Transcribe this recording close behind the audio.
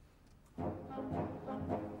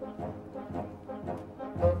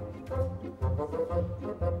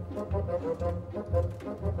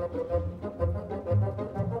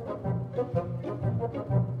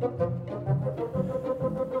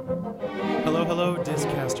Hello,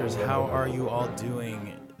 Discasters. How are you all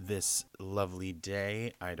doing this lovely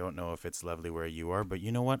day? I don't know if it's lovely where you are, but you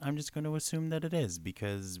know what? I'm just going to assume that it is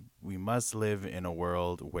because we must live in a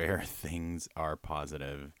world where things are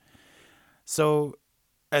positive. So,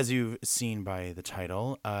 as you've seen by the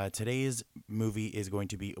title, today's movie is going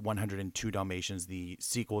to be 102 Dalmatians, the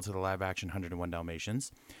sequel to the live action 101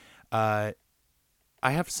 Dalmatians. Uh,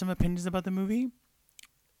 I have some opinions about the movie.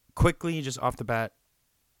 Quickly, just off the bat,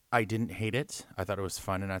 I didn't hate it. I thought it was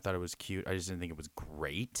fun and I thought it was cute. I just didn't think it was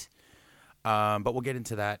great. But we'll get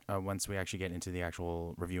into that once we actually get into the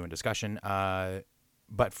actual review and discussion.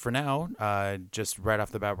 But for now, just right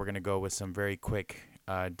off the bat, we're going to go with some very quick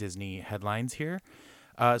Disney headlines here.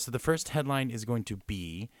 So the first headline is going to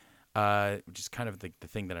be, which is kind of the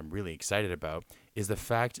thing that I'm really excited about, is the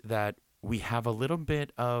fact that we have a little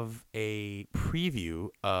bit of a preview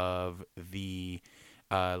of the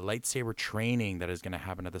lightsaber training that is going to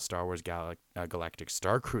happen at the Star Wars Galactic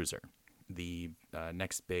Star Cruiser, the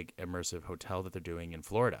next big immersive hotel that they're doing in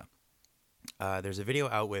Florida. There's a video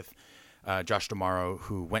out with Josh D'Amaro,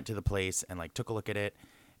 who went to the place and took a look at it,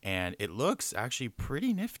 and it looks actually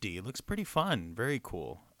pretty nifty. It looks pretty fun, very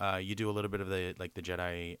cool. You do a little bit of the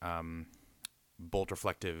Jedi bolt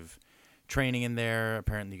reflective training in there.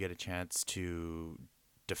 Apparently, you get a chance to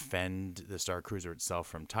defend the Star Cruiser itself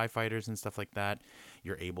from TIE fighters and stuff like that.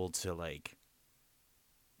 You're able to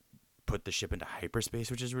put the ship into hyperspace,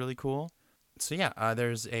 which is really cool. So yeah,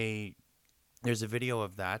 there's a video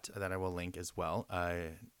of that I will link as well.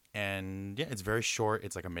 And yeah, it's very short.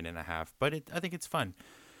 It's like a minute and a half, but I think it's fun.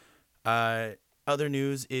 Other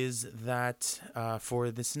news is that for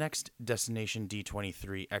this next Destination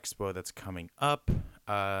D23 Expo that's coming up,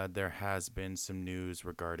 there has been some news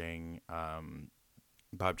regarding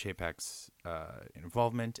Bob Chapek's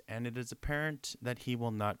involvement, and it is apparent that he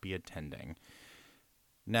will not be attending.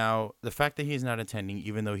 Now, the fact that he's not attending,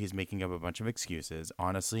 even though he's making up a bunch of excuses,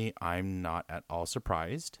 honestly, I'm not at all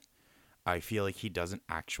surprised. I feel like he doesn't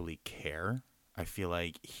actually care. I feel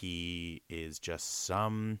like he is just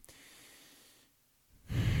some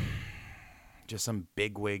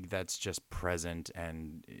bigwig that's just present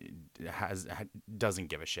and doesn't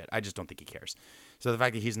give a shit. I just don't think he cares. So the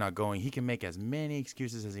fact that he's not going, he can make as many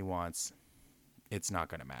excuses as he wants. It's not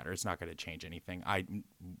going to matter. It's not going to change anything.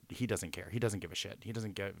 He doesn't care. He doesn't give a shit. He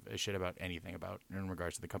doesn't give a shit about anything in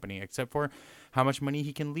regards to the company, except for how much money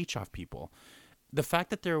he can leech off people. The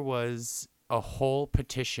fact that there was a whole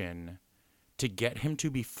petition to get him to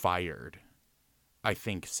be fired, I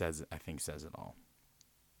think says it all.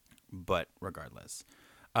 But regardless,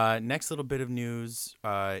 next little bit of news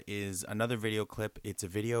is another video clip. It's a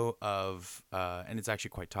video of, and it's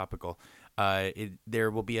actually quite topical.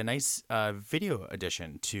 There will be a nice video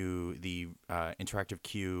addition to the interactive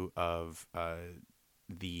queue of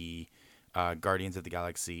the Guardians of the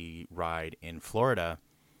Galaxy ride in Florida.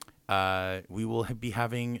 We will be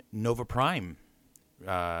having Nova Prime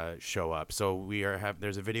show up. So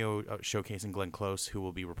there's a video showcasing Glenn Close, who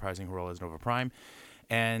will be reprising her role as Nova Prime.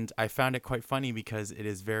 And I found it quite funny because it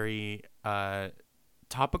is very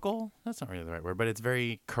topical. That's not really the right word, but it's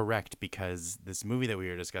very correct because this movie that we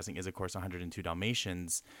are discussing is, of course, 102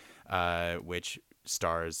 Dalmatians, which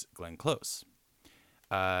stars Glenn Close.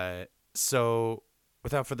 So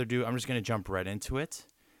without further ado, I'm just going to jump right into it.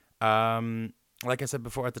 Like I said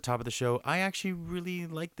before at the top of the show, I actually really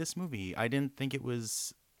liked this movie. I didn't think it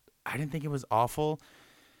was awful.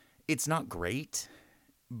 It's not great,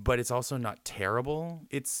 but it's also not terrible.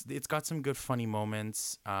 It's got some good funny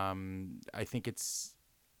moments. I think it's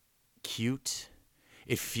cute.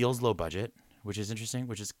 It feels low budget, which is interesting,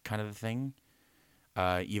 which is kind of the thing.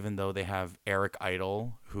 Even though they have Eric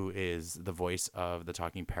Idle, who is the voice of the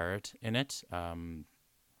talking parrot in it.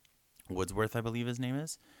 Woodsworth, I believe his name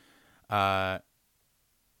is.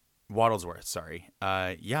 Waddlesworth, sorry.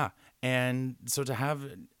 Yeah. And so to have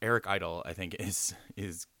Eric Idle, I think is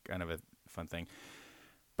kind of a fun thing.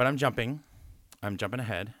 But I'm jumping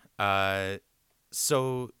ahead.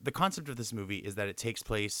 So the concept of this movie is that it takes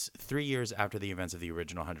place 3 years after the events of the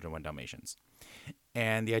original 101 Dalmatians.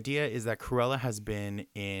 And the idea is that Cruella has been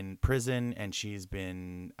in prison and she's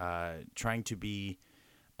been trying to be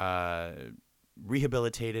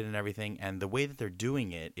rehabilitated and everything. And the way that they're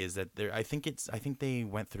doing it is that I think they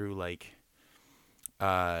went through like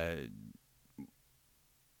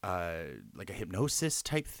a hypnosis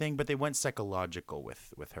type thing, but they went psychological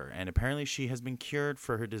with her. And apparently she has been cured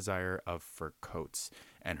for her desire of fur coats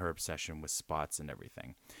and her obsession with spots and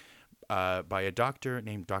everything. By a doctor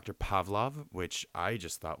named Dr. Pavlov, which I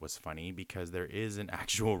just thought was funny because there is an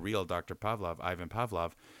actual real Dr. Pavlov, Ivan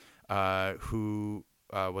Pavlov, who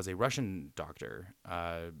was a Russian doctor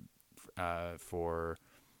for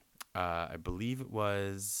I believe it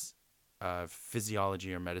was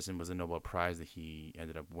physiology or medicine was a Nobel Prize that he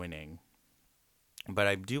ended up winning. But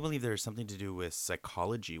I do believe there's something to do with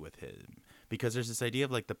psychology with him, because there's this idea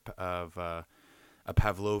of like a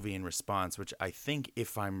Pavlovian response, which I think,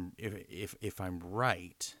 if I'm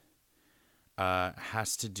right,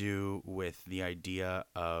 has to do with the idea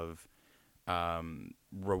of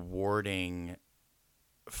rewarding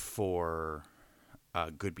for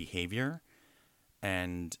good behavior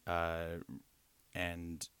and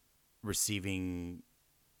receiving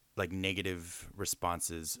like negative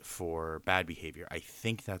responses for bad behavior. I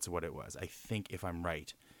think that's what it was. I think, if I'm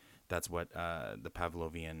right, that's what the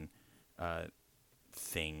Pavlovian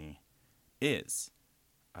thing is.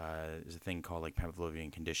 There's a thing called like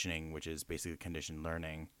Pavlovian conditioning, which is basically conditioned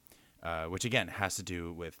learning, which again has to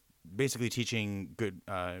do with basically teaching good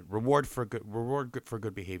reward for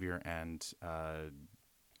good behavior and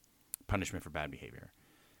punishment for bad behavior.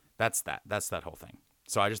 That's that whole thing.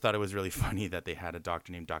 So I just thought it was really funny that they had a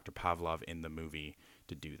doctor named Dr. Pavlov in the movie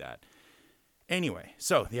to do that. Anyway,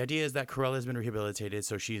 so the idea is that Cruella has been rehabilitated,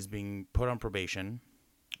 so she's being put on probation,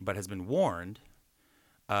 but has been warned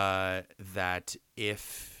that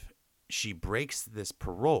if she breaks this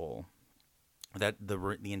parole, that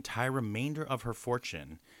the entire remainder of her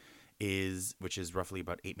fortune which is roughly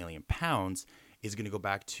about £8 million, is going to go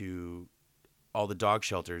back to all the dog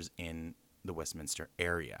shelters in the Westminster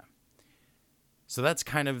area. So that's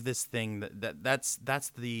kind of this thing that's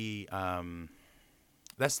the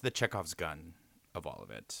Chekhov's gun of all of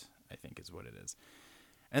it, I think, is what it is.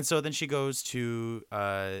 And so then she goes to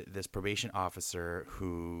this probation officer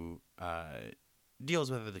who deals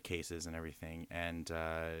with other cases and everything. And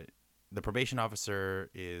the probation officer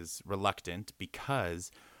is reluctant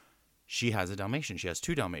because she has a Dalmatian. She has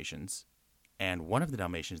 2 Dalmatians. And one of the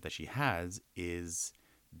Dalmatians that she has is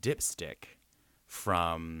Dipstick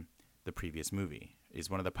from the previous movie. Is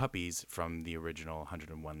one of the puppies from the original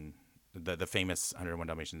 101, the famous 101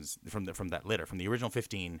 Dalmatians from that litter, from the original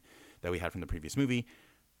 15 that we had from the previous movie.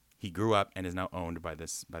 He grew up and is now owned by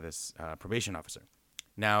this probation officer.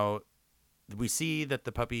 Now, we see that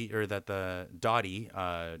the Dottie,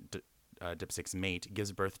 Dipstick's mate,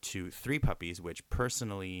 gives birth to 3 puppies, which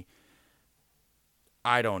personally,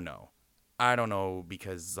 I don't know,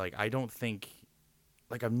 because like I don't think,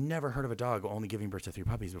 like, I've never heard of a dog only giving birth to 3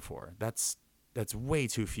 puppies before. That's way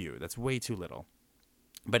too few. That's way too little.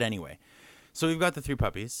 But anyway, so we've got the 3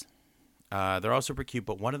 puppies. They're all super cute,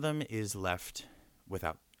 but one of them is left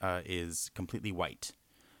without, is completely white,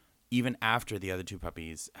 even after the other 2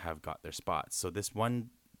 puppies have got their spots. So this one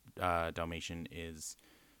Dalmatian is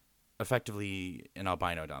effectively an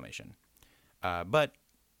albino Dalmatian. But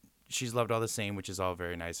she's loved all the same, which is all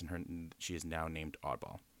very nice, and she is now named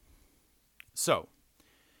Oddball. So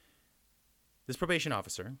this probation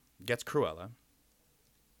officer gets Cruella.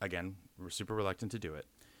 Again, we're super reluctant to do it.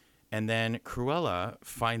 And then Cruella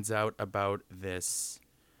finds out about this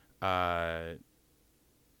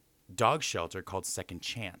dog shelter called Second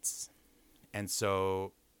Chance. And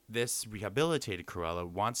so this rehabilitated Cruella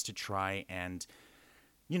wants to try and,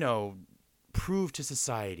 prove to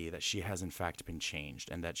society that she has in fact been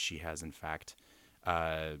changed and that she has in fact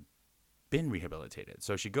been rehabilitated.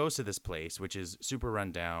 So she goes to this place, which is super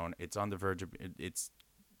run down. It's on the verge of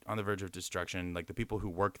destruction. Like, the people who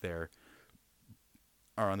work there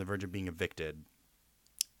are on the verge of being evicted.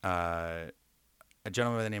 A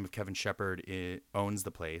gentleman by the name of Kevin Shepard owns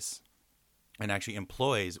the place and actually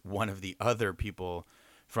employs one of the other people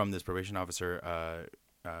from this probation officer,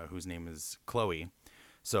 whose name is Chloe.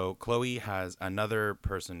 So Chloe has another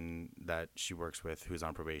person that she works with who's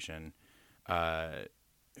on probation,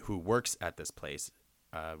 who works at this place,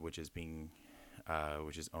 which is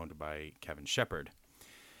owned by Kevin Shepard.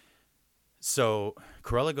 So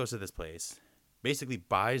Cruella goes to this place, basically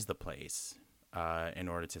buys the place in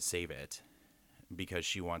order to save it, because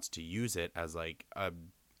she wants to use it as like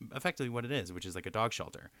effectively what it is, which is like a dog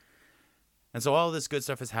shelter. And so all this good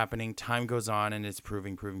stuff is happening. Time goes on, and it's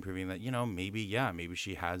proving that, maybe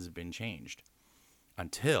she has been changed.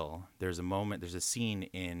 Until there's a scene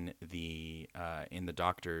in the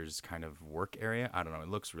doctor's kind of work area. I don't know. It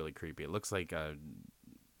looks really creepy. It looks like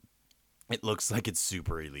it's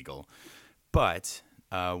super illegal. But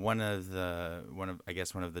one of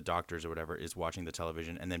the doctors or whatever is watching the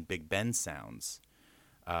television, and then Big Ben sounds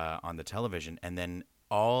on the television, and then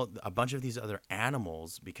a bunch of these other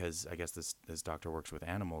animals, because I guess this doctor works with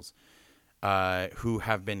animals, who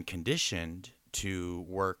have been conditioned to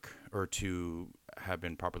work or to have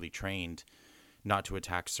been properly trained not to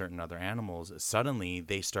attack certain other animals, suddenly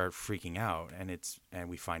they start freaking out, and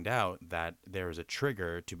we find out that there is a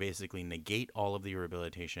trigger to basically negate all of the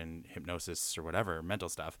rehabilitation, hypnosis, or whatever mental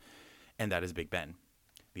stuff, and that is Big Ben.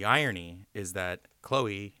 The irony is that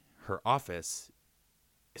Chloe, her office,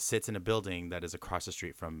 sits in a building that is across the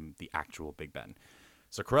street from the actual Big Ben.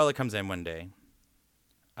 So Cruella comes in one day,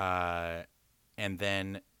 and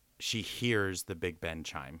then she hears the Big Ben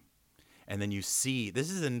chime. And then you see, this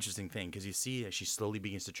is an interesting thing, because you see as she slowly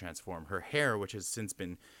begins to transform. Her hair, which has since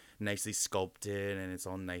been nicely sculpted and it's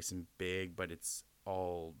all nice and big, but it's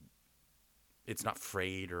not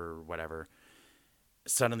frayed or whatever,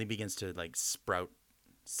 suddenly begins to like sprout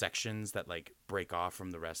sections that like break off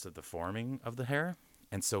from the rest of the forming of the hair.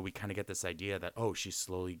 And so we kind of get this idea that, oh, she's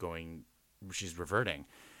reverting.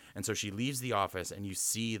 And so she leaves the office, and you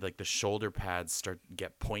see like the shoulder pads start to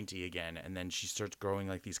get pointy again, and then she starts growing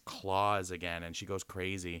like these claws again, and she goes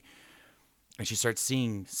crazy. And she starts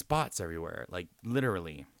seeing spots everywhere, like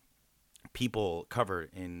literally people covered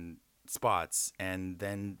in spots. And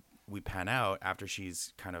then we pan out after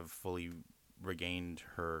she's kind of fully regained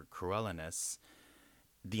her Cruella-ness.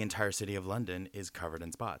 The entire city of London is covered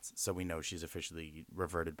in spots. So we know she's officially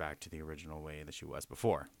reverted back to the original way that she was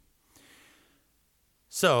before.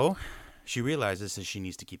 So she realizes that she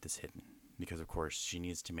needs to keep this hidden because, of course, she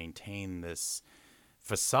needs to maintain this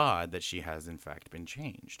facade that she has, in fact, been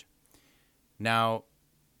changed. Now,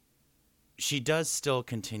 she does still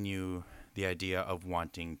continue the idea of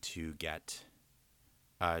wanting to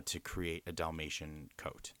to create a Dalmatian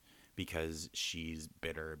coat because she's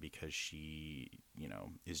bitter, because she,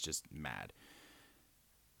 is just mad.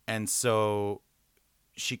 And so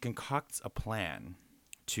she concocts a plan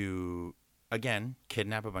to, again,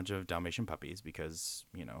 kidnap a bunch of Dalmatian puppies because,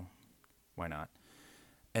 why not?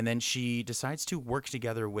 And then she decides to work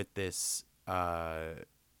together with this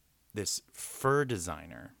fur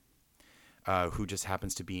designer who just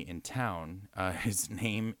happens to be in town. His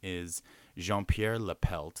name is Jean-Pierre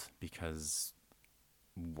Lepelt, because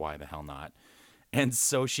why the hell not? And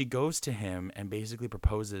so she goes to him and basically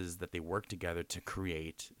proposes that they work together to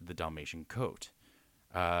create the Dalmatian coat.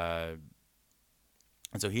 And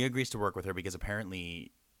so he agrees to work with her because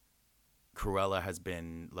apparently Cruella has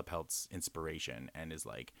been Lepelt's inspiration and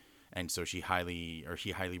so he highly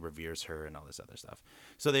reveres her and all this other stuff.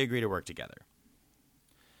 So they agree to work together.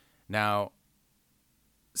 Now,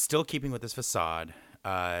 still keeping with this facade,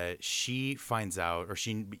 she finds out, or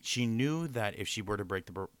she knew that if she were to break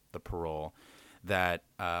the parole, that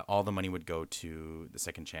all the money would go to the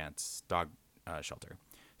Second Chance dog shelter.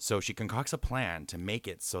 So she concocts a plan to make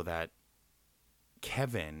it so that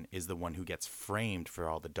Kevin is the one who gets framed for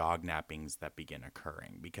all the dog nappings that begin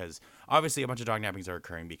occurring, because obviously a bunch of dog nappings are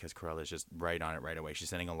occurring because Cruella is just right on it right away. She's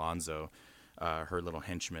sending Alonzo, her little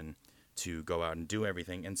henchman, to go out and do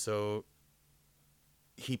everything. And so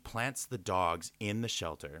he plants the dogs in the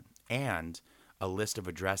shelter and a list of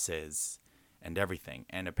addresses and everything.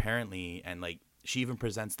 And apparently, and like she even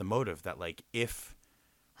presents the motive that like if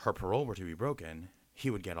her parole were to be broken, he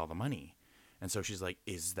would get all the money. And so she's like,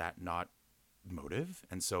 is that not motive?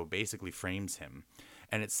 And so basically frames him.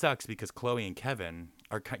 And it sucks because Chloe and Kevin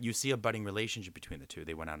you see a budding relationship between the two.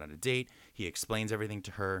 They went out on a date. He explains everything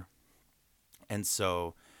to her. And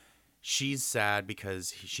so she's sad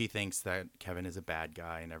because she thinks that Kevin is a bad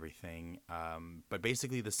guy and everything. But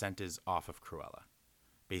basically the scent is off of Cruella.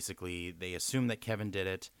 Basically, they assume that Kevin did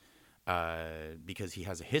it because he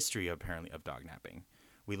has a history apparently of dog napping.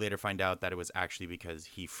 We later find out that it was actually because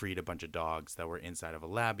he freed a bunch of dogs that were inside of a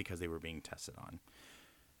lab because they were being tested on.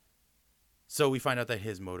 So we find out that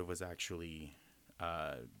his motive was actually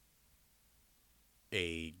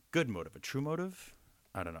a good motive, a true motive.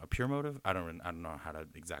 I don't know, a pure motive. I don't know how to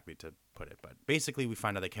exactly to put it, but basically we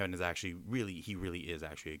find out that Kevin is actually really is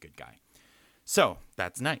actually a good guy. So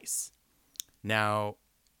that's nice. Now,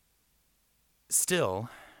 still,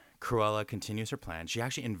 Cruella continues her plan. She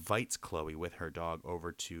actually invites Chloe with her dog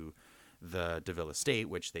over to the DeVille estate,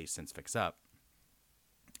 which they since fix up,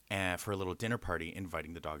 and for a little dinner party,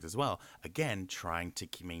 inviting the dogs as well. Again, trying to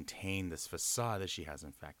maintain this facade that she has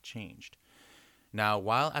in fact changed. Now,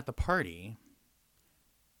 while at the party,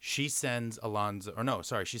 she sends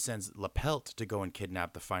she sends Lepelt to go and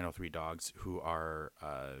kidnap the final 3 dogs who are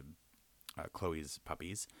Chloe's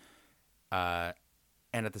puppies.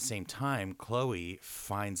 And at the same time, Chloe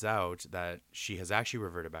finds out that she has actually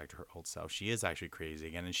reverted back to her old self. She is actually crazy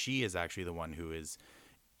again, and she is actually the one who is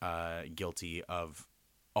guilty of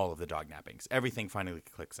all of the dog nappings. Everything finally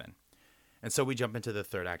clicks in. And so we jump into the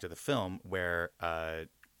third act of the film where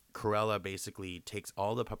Cruella basically takes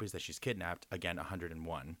all the puppies that she's kidnapped, again,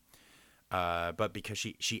 101, But because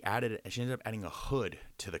she ended up adding a hood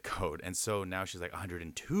to the coat, and so now she's like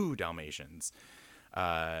 102 Dalmatians,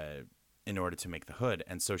 in order to make the hood.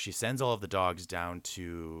 And so she sends all of the dogs down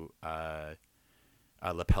to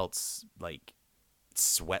Lapelt's like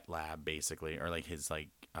sweat lab, basically, or like his like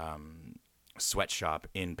sweatshop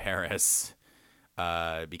in Paris,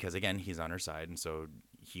 because again he's on her side, and so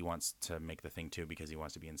he wants to make the thing too because he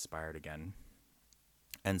wants to be inspired again.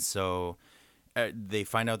 And so they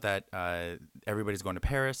find out that everybody's going to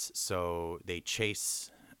Paris, so they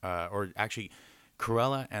chase, or actually,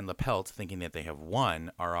 Cruella and Lapelt, thinking that they have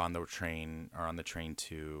won, are on the train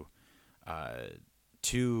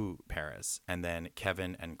to Paris, and then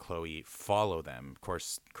Kevin and Chloe follow them. Of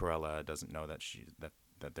course, Cruella doesn't know that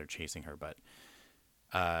they're chasing her, but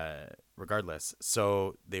regardless,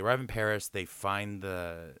 so they arrive in Paris. They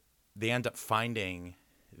end up finding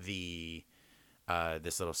the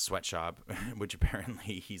this little sweatshop, which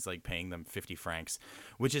apparently he's like paying them 50 francs,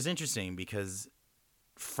 which is interesting because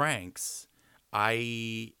francs,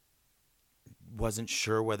 I wasn't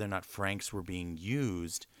sure whether or not francs were being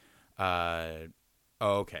used.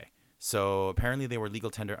 Okay. So apparently they were legal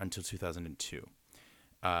tender until 2002.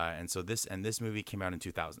 And so this movie came out in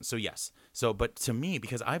 2000. So yes. So, but to me,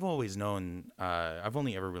 because I've always known, I've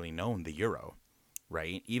only ever really known the euro,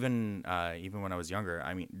 right? Even when I was younger,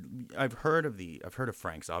 I mean, I've heard of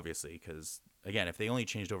francs, obviously, because again, if they only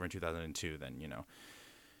changed over in 2002, then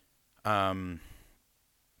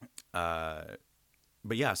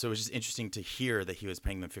but yeah, so it was just interesting to hear that he was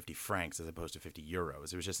paying them 50 francs as opposed to 50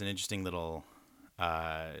 euros. It was just an interesting little,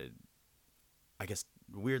 I guess,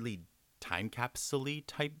 weirdly time capsule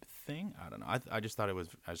type thing. I don't know. I just thought it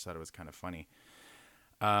was kind of funny.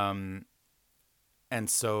 And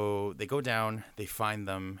so they go down, they find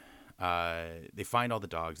them, they find all the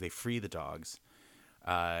dogs, they free the dogs,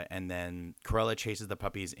 and then Cruella chases the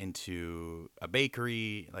puppies into a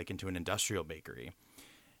bakery, like into an industrial bakery.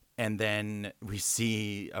 And then we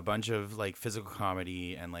see a bunch of like physical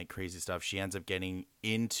comedy and like crazy stuff. She ends up getting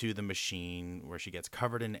into the machine where she gets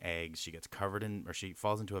covered in eggs. She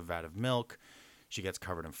falls into a vat of milk. She gets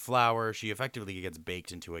covered in flour. She effectively gets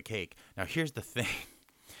baked into a cake. Now, here's the thing.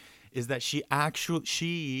 Is that she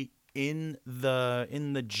in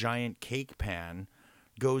the giant cake pan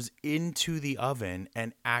goes into the oven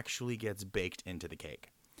and actually gets baked into the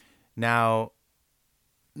cake. Now,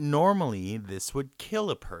 normally this would kill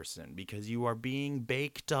a person because you are being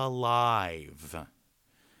baked alive.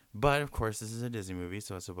 But of course, this is a Disney movie,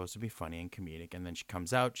 so it's supposed to be funny and comedic. And then she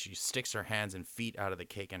comes out, she sticks her hands and feet out of the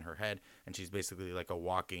cake in her head, and she's basically like a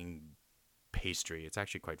walking pastry. It's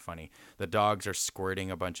actually quite funny. The dogs are squirting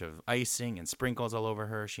a bunch of icing and sprinkles all over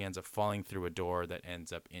her. She ends up falling through a door that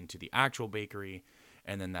ends up into the actual bakery,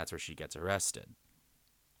 and then that's where she gets arrested.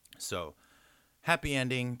 So, happy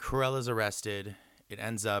ending. Cruella's arrested. It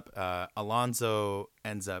ends up, Alonso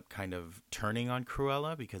ends up kind of turning on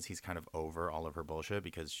Cruella because he's kind of over all of her bullshit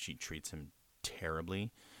because she treats him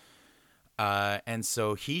terribly. And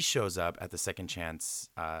so he shows up at the Second Chance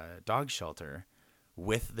dog shelter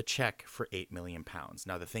with the check for £8 million.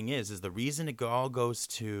 Now, the thing is the reason it all goes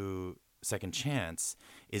to Second Chance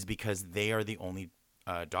is because they are the only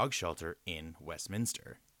dog shelter in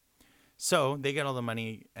Westminster. So they get all the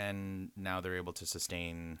money, and now they're able to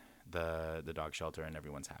sustain the dog shelter, and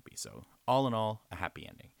everyone's happy. So all in all, a happy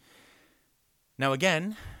ending. Now,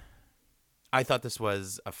 again, I thought it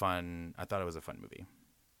was a fun movie.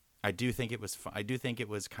 I do think it was fun. I do think it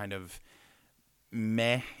was kind of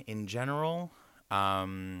meh in general.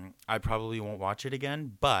 I probably won't watch it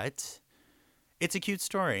again, but it's a cute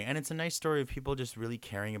story, and it's a nice story of people just really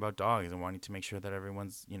caring about dogs and wanting to make sure that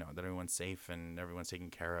everyone's safe and everyone's taken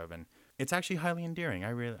care of, and it's actually highly endearing. I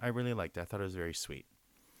really liked it. I thought it was very sweet.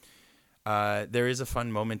 There is a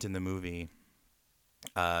fun moment in the movie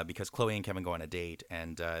because Chloe and Kevin go on a date,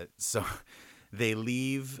 and so they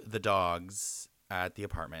leave the dogs at the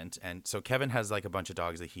apartment, and so Kevin has like a bunch of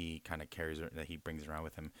dogs that he kind of that he brings around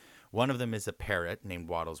with him. One of them is a parrot named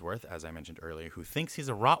Waddlesworth, as I mentioned earlier, who thinks he's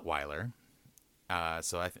a Rottweiler.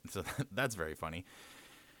 So that's very funny.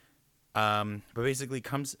 But basically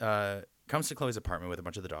comes to Chloe's apartment with a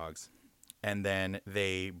bunch of the dogs, and then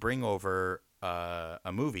they bring over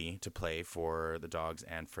a movie to play for the dogs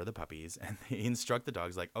and for the puppies, and they instruct the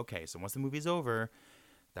dogs like, okay, so once the movie's over,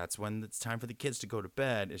 that's when it's time for the kids to go to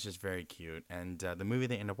bed. It's just very cute. And the movie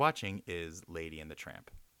they end up watching is Lady and the Tramp,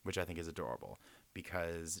 which I think is adorable.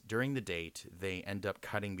 Because during the date, they end up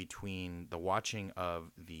cutting between the watching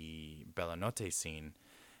of the Bella Notte scene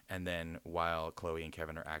and then while Chloe and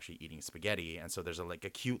Kevin are actually eating spaghetti. And so there's a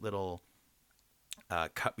cute little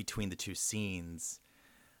cut between the two scenes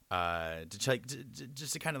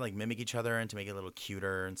just to kind of like mimic each other and to make it a little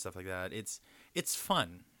cuter and stuff like that. It's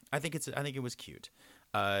fun. I think it was cute.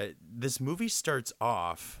 This movie starts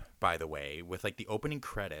off, by the way, with like the opening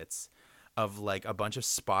credits of like a bunch of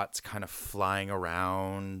spots kind of flying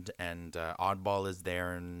around, and Oddball is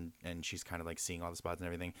there, and she's kind of like seeing all the spots and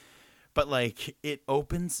everything. But like it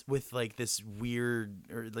opens with like this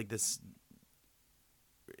weird, or like this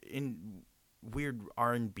in weird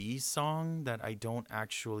R&B song that I don't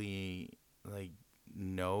actually like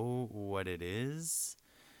know what it is.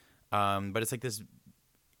 But it's like this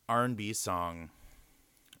R&B song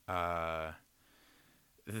uh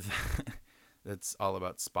that's all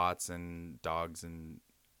about spots and dogs, and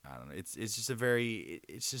I don't know. It's just a very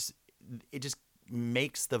it just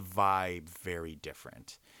makes the vibe very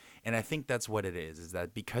different. And I think that's what it is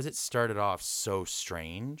that because it started off so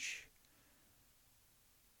strange,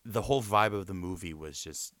 the whole vibe of the movie was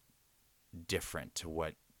just different to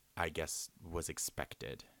what I guess was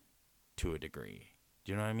expected to a degree.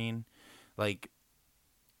 Do you know what I mean? Like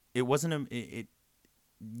it wasn't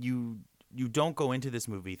you don't go into this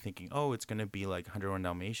movie thinking, "Oh, it's going to be like 101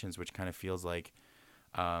 Dalmatians," which kind of feels like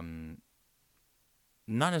not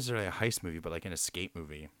necessarily a heist movie, but like an escape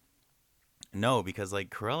movie. No, because like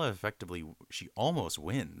Cruella effectively she almost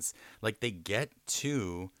wins. Like they get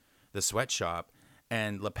to the sweatshop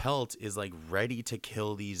and Lapelt is like ready to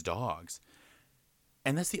kill these dogs.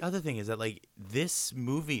 And that's the other thing is that like this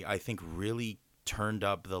movie I think really turned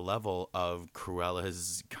up the level of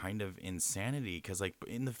Cruella's kind of insanity, because like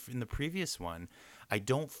in the previous one, I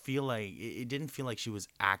don't feel like it didn't feel like she was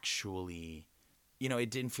actually, it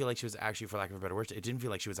didn't feel like she was actually, for lack of a better word, it didn't feel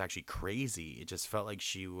like she was actually crazy. It just felt like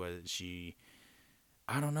she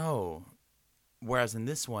I don't know. Whereas in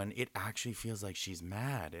this one, it actually feels like she's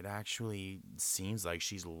mad. It actually seems like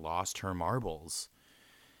she's lost her marbles.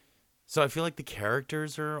 So I feel like the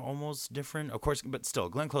characters are almost different. Of course, but still,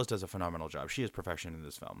 Glenn Close does a phenomenal job. She is perfection in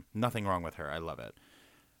this film. Nothing wrong with her. I love it.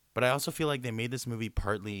 But I also feel like they made this movie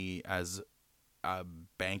partly as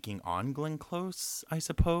banking on Glenn Close, I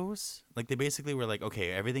suppose. Like they basically were like,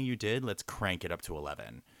 okay, everything you did, let's crank it up to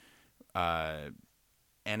 11.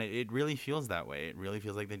 And it really feels that way. It really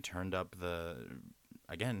feels like they turned up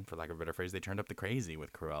again, for lack of a better phrase, they turned up the crazy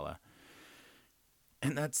with Cruella.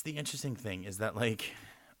 And that's the interesting thing, is that like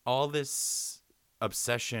all this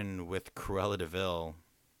obsession with Cruella de Vil,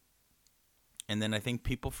 and then I think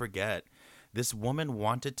people forget this woman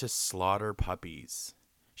wanted to slaughter puppies.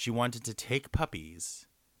 She wanted to take puppies,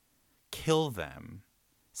 kill them,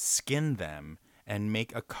 skin them, and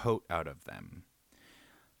make a coat out of them.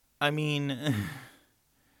 I mean,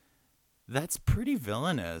 that's pretty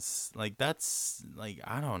villainous. Like, that's, like,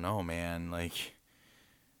 I don't know, man. Like,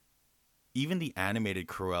 even the animated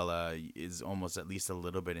Cruella is almost at least a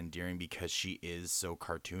little bit endearing because she is so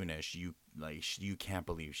cartoonish. You can't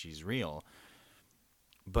believe she's real.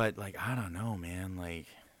 But, like, I don't know, man. Like,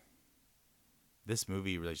 this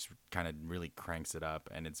movie really just kind of really cranks it up,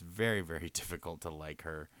 and it's very, very difficult to like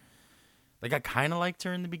her. Like, I kind of liked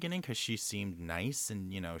her in the beginning because she seemed nice,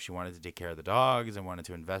 and, she wanted to take care of the dogs and wanted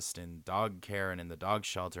to invest in dog care and in the dog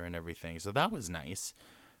shelter and everything. So that was nice.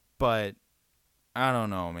 But I don't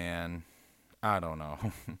know, man. I don't know.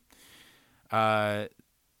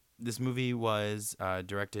 This movie was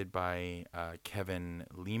directed by Kevin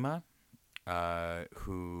Lima,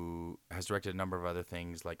 who has directed a number of other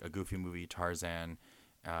things like A Goofy Movie, Tarzan,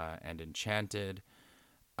 and Enchanted.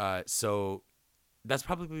 So that's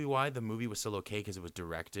probably why the movie was still okay, because it was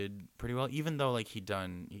directed pretty well, even though like he'd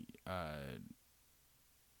done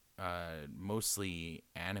mostly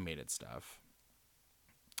animated stuff.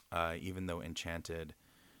 Even though Enchanted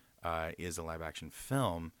is a live action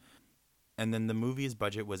film. And then the movie's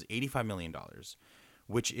budget was $85 million,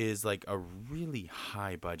 which is like a really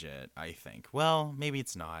high budget, I think. Well, maybe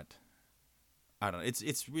it's not. I don't know.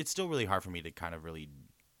 It's still really hard for me to kind of really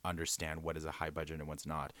understand what is a high budget and what's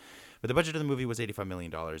not. But the budget of the movie was $85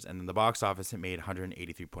 million, and then the box office it made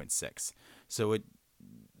 183.6. So it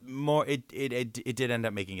did end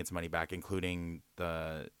up making its money back, including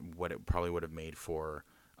what it probably would have made for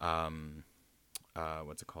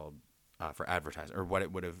what's it called, for advertising, or what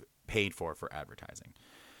it would have paid for advertising.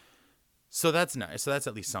 So that's nice. So that's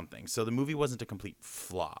at least something. So the movie wasn't a complete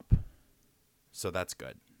flop. So that's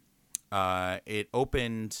good. It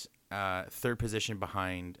opened third position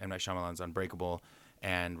behind M. Night Shyamalan's Unbreakable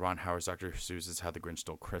and Ron Howard's Dr. Seuss's How the Grinch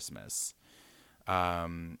Stole Christmas.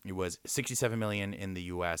 It was $67 million in the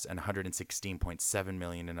U.S. and $116.7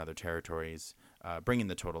 million in other territories, bringing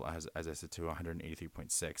the total, as I said, to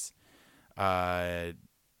 183.6.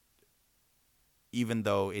 Even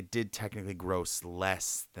though it did technically gross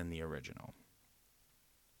less than the original.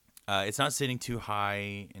 It's not sitting too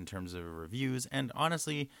high in terms of reviews, and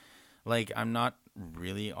honestly, like I'm not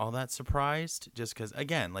really all that surprised, just because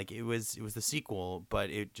again, like it was the sequel, but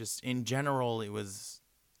it just in general it was,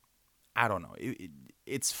 I don't know,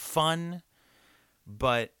 it's fun,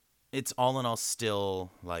 but it's all in all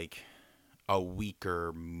still like a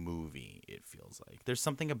weaker movie. It feels like there's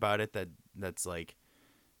something about it that's like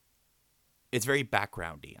it's very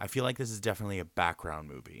backgroundy. I feel like this is definitely a background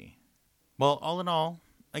movie. Well, all in all,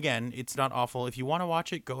 again, it's not awful. If you want to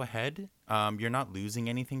watch it, go ahead. You're not losing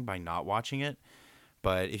anything by not watching it.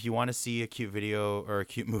 But if you want to see a cute video or a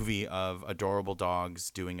cute movie of adorable dogs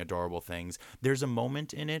doing adorable things, there's a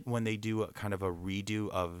moment in it when they do a kind of a redo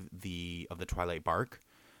of the Twilight Bark,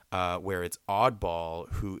 where it's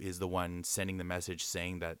Oddball who is the one sending the message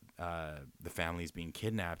saying that the family is being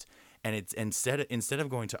kidnapped, and it's instead of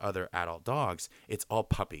going to other adult dogs, it's all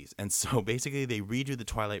puppies, and so basically they redo the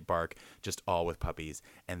Twilight Bark just all with puppies,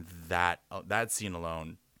 and that scene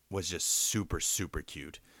alone was just super super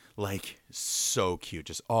cute, like so cute,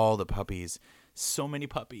 just all the puppies, so many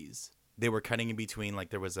puppies. They were cutting in between, like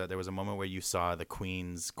there was a moment where you saw the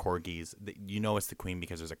queen's corgis. You know it's the queen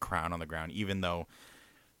because there's a crown on the ground, even though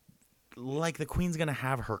like the queen's gonna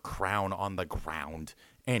have her crown on the ground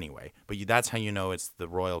anyway. But that's how you know it's the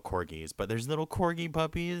royal corgis. But there's little corgi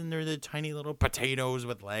puppies, and they're the tiny little potatoes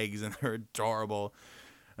with legs, and they're adorable.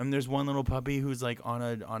 And there's one little puppy who's like on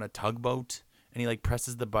a tugboat, and he like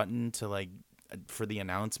presses the button to like for the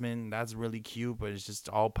announcement. That's really cute, but it's just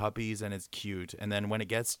all puppies, and it's cute. And then when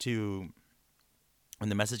the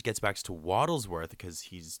message gets back to Waddlesworth, because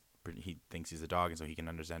he thinks he's a dog, and so he can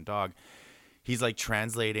understand dog, he's like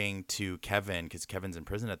translating to Kevin, because Kevin's in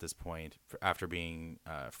prison at this point after being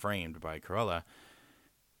framed by Cruella,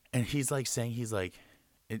 and he's like saying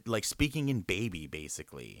like speaking in baby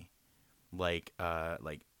basically, like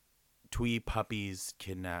twee puppies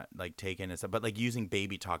kidnapped, like taken and stuff, but like using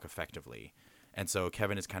baby talk effectively. And so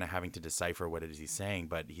Kevin is kind of having to decipher what it is he's saying,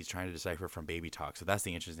 but he's trying to decipher from baby talk. So that's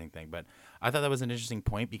the interesting thing. But I thought that was an interesting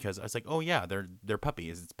point, because I was like, oh yeah, they're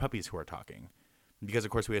puppies. It's puppies who are talking, because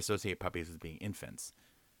of course we associate puppies with being infants.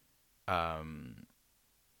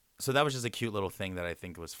 So that was just a cute little thing that I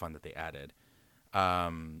think was fun that they added.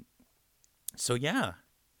 So yeah,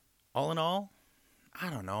 all in all, I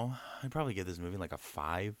don't know. I'd probably give this movie like a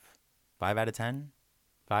 5 out of 10,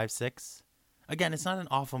 5, 6. Again, it's not an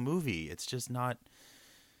awful movie. It's just not.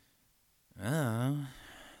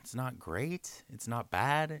 It's not great. It's not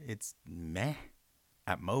bad. It's meh,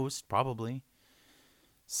 at most, probably.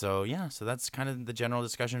 So yeah, so that's kind of the general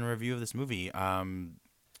discussion and review of this movie.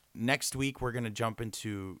 Next week we're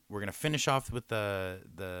gonna finish off with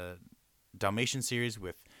the Dalmatian series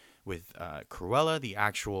with Cruella, the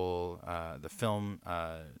actual the film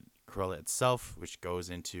Cruella itself, which goes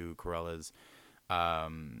into Cruella's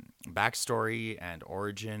backstory and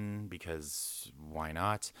origin, because why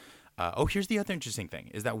not? Here's the other interesting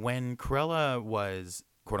thing, is that when Cruella was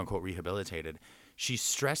quote unquote rehabilitated, she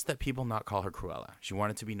stressed that people not call her Cruella. She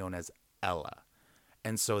wanted to be known as Ella.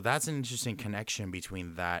 And so that's an interesting connection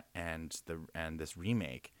between that and this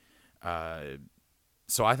remake.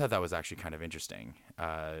 So I thought that was actually kind of interesting.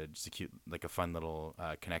 Just a cute, like a fun little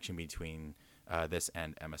connection between this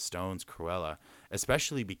and Emma Stone's Cruella,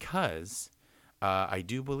 especially because I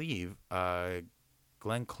do believe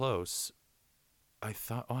Glenn Close. I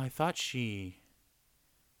thought she.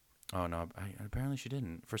 Oh no! Apparently she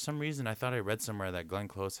didn't. For some reason, I thought I read somewhere that Glenn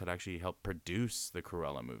Close had actually helped produce the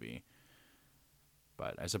Cruella movie.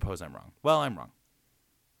 But I suppose I'm wrong. Well, I'm wrong.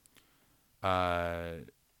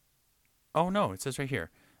 Oh no! It says right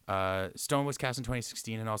here. Stone was cast in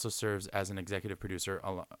 2016 and also serves as an executive producer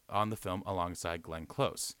on the film alongside Glenn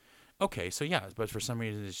Close. Okay, so yeah, but for some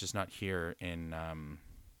reason it's just not here in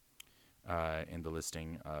the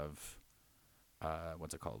listing of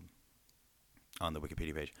what's it called on the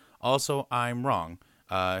Wikipedia page. Also, I'm wrong.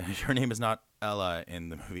 Her name is not Ella in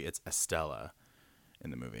the movie; it's Estella in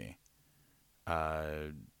the movie.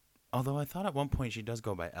 Although I thought at one point she does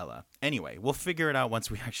go by Ella. Anyway, we'll figure it out once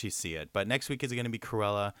we actually see it. But next week is going to be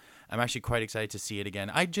Cruella. I'm actually quite excited to see it again.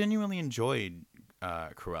 I genuinely enjoyed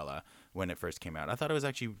Cruella when it first came out. I thought it was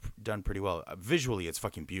actually done pretty well. Visually, it's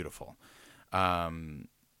fucking beautiful.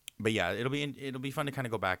 But yeah, it'll be fun to kind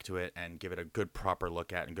of go back to it and give it a good proper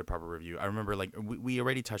look at and good proper review. I remember like we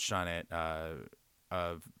already touched on it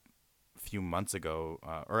a few months ago,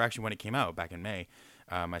 or actually when it came out back in May.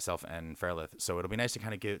 Myself and Fairlith. So it'll be nice to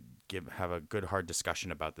kind of have a good hard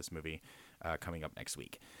discussion about this movie coming up next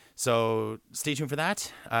week. So stay tuned for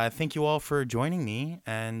that. Thank you all for joining me,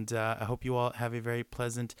 and I hope you all have a very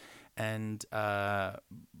pleasant and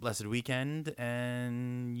blessed weekend.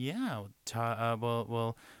 And yeah,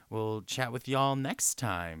 we'll chat with y'all next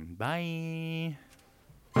time. Bye.